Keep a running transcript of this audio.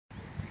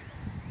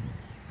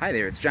Hi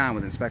there, it's John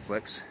with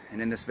Inspectflix,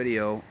 and in this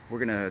video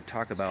we're going to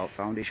talk about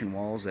foundation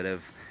walls that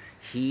have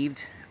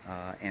heaved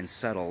and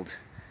settled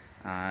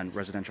on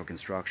residential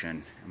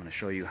construction. I'm going to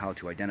show you how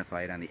to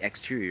identify it on the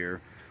exterior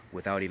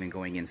without even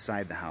going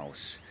inside the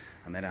house.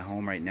 I'm at a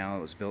home right now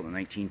that was built in the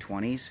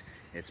 1920s.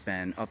 It's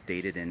been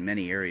updated in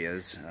many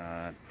areas.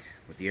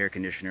 With the air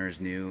conditioner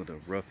is new, the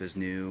roof is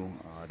new,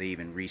 they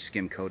even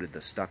re-skim coated the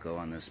stucco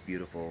on this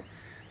beautiful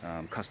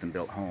custom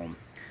built home.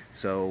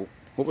 So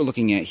what we're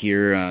looking at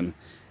here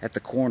at the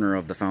corner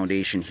of the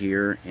foundation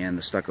here and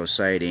the stucco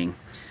siding,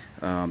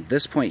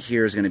 this point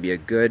here is going to be a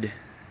good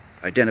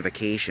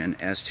identification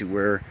as to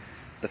where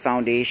the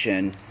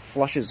foundation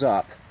flushes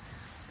up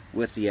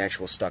with the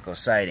actual stucco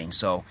siding.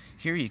 So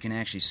here you can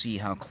actually see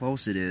how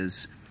close it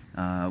is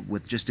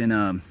with just in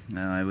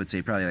I would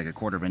say probably like a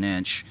 1/4 of an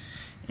inch,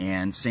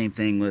 and same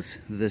thing with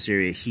this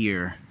area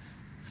here.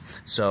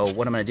 So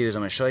what I'm going to do is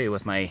I'm going to show you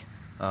with my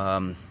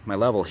my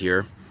level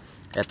here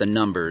at the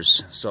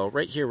numbers. So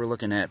right here we're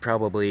looking at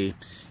probably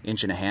 1.5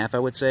 inches, I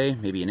would say,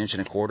 maybe 1.25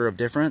 inches of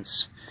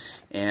difference.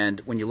 And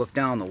when you look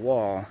down the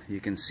wall, you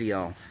can see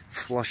how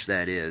flush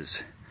that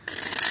is.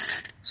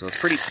 So it's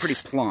pretty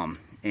plumb,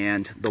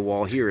 and the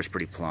wall here is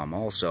pretty plumb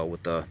also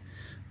with the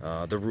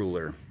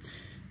ruler.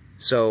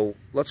 So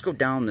let's go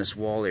down this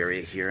wall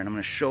area here, and I'm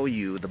going to show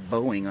you the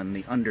bowing on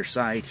the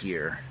underside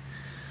here.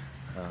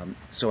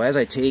 So as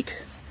I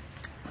take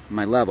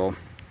my level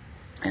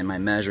and my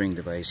measuring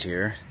device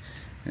here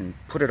and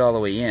put it all the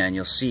way in,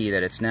 you'll see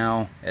that it's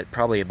now at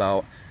probably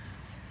about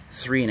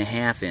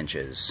 3.5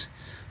 inches.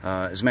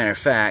 As a matter of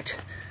fact,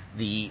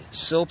 the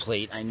sill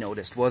plate I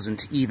noticed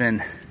wasn't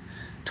even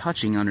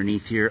touching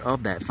underneath here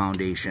of that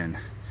foundation.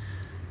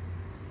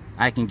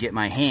 I can get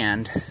my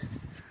hand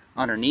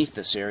underneath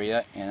this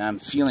area and I'm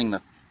feeling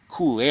the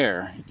cool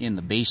air in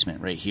the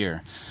basement right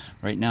here.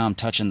 Right now I'm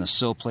touching the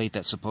sill plate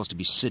that's supposed to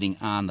be sitting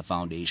on the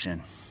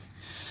foundation.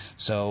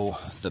 So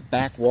the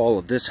back wall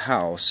of this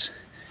house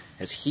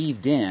has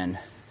heaved in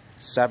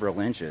several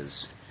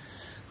inches.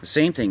 The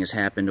same thing has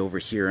happened over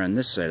here on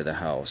this side of the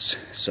house.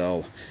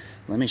 So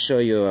let me show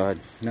you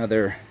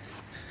another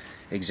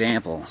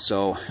example.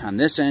 So on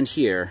this end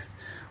here,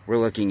 we're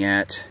looking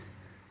at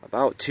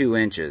about 2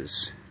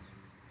 inches.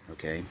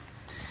 Okay.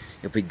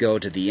 If we go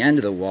to the end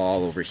of the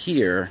wall over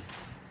here,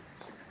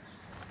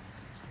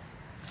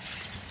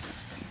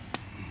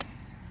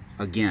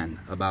 again,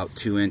 about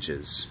 2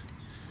 inches.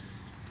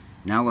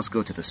 Now let's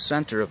go to the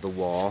center of the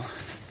wall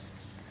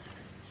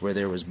where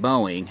there was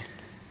bowing,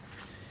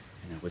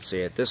 and I would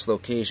say at this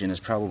location is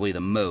probably the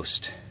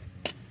most.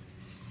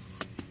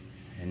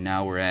 And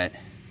now we're at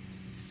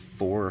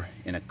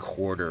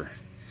 4.25.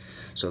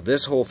 So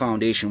this whole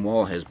foundation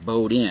wall has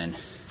bowed in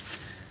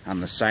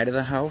on the side of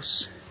the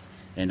house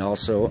and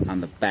also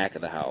on the back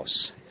of the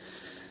house.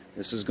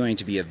 This is going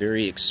to be a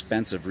very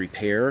expensive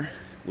repair,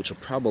 which will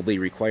probably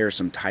require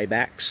some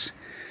tiebacks.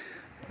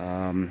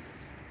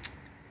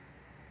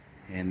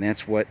 And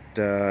that's what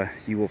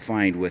you will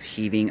find with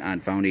heaving on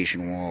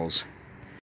foundation walls.